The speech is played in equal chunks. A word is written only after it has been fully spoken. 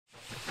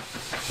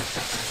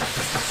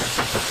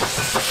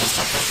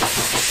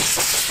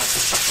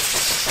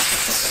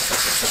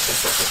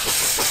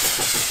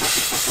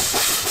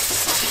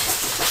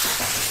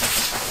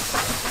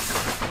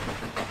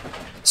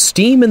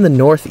Steam in the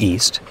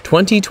Northeast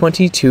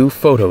 2022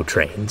 Photo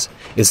Trains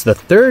is the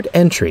third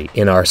entry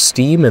in our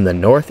Steam in the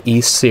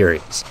Northeast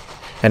series,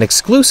 and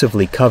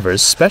exclusively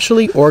covers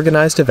specially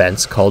organized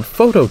events called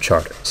photo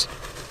charters.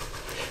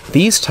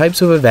 These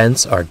types of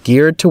events are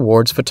geared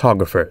towards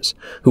photographers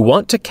who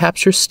want to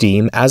capture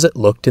Steam as it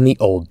looked in the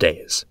old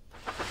days.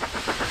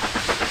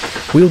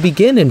 We'll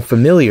begin in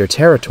familiar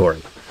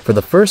territory for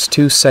the first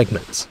two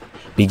segments,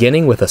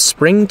 beginning with a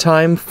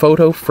springtime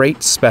photo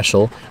freight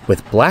special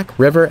with Black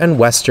River and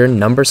Western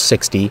number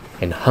 60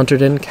 in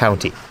Hunterdon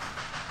County,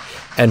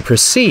 and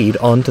proceed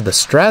on to the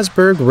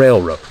Strasburg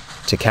Rail Road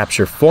to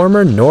capture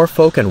former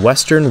Norfolk and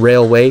Western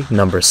Railway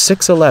number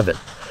 611,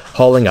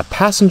 hauling a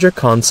passenger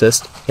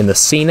consist in the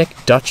scenic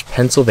Dutch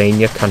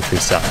Pennsylvania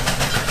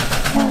countryside.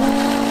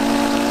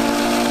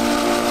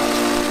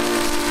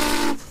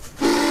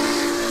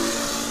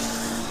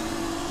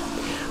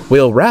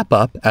 We'll wrap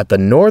up at the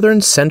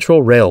Northern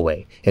Central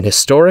Railway in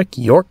historic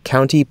York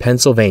County,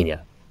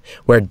 Pennsylvania,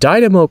 where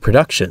Dynamo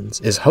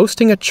Productions is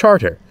hosting a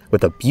charter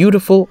with a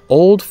beautiful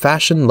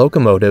old-fashioned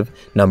locomotive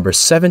number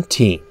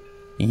 17,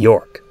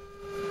 York.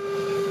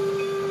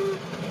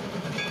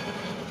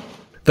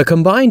 The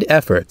combined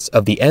efforts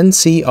of the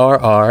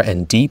NCRR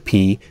and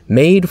DP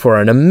made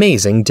for an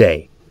amazing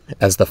day,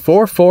 as the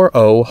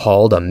 440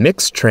 hauled a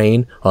mixed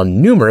train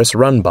on numerous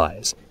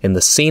run-bys in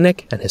the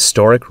scenic and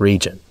historic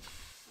region.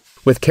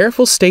 With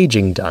careful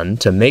staging done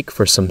to make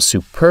for some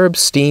superb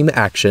steam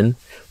action,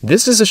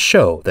 this is a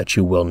show that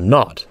you will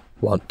not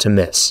want to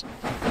miss.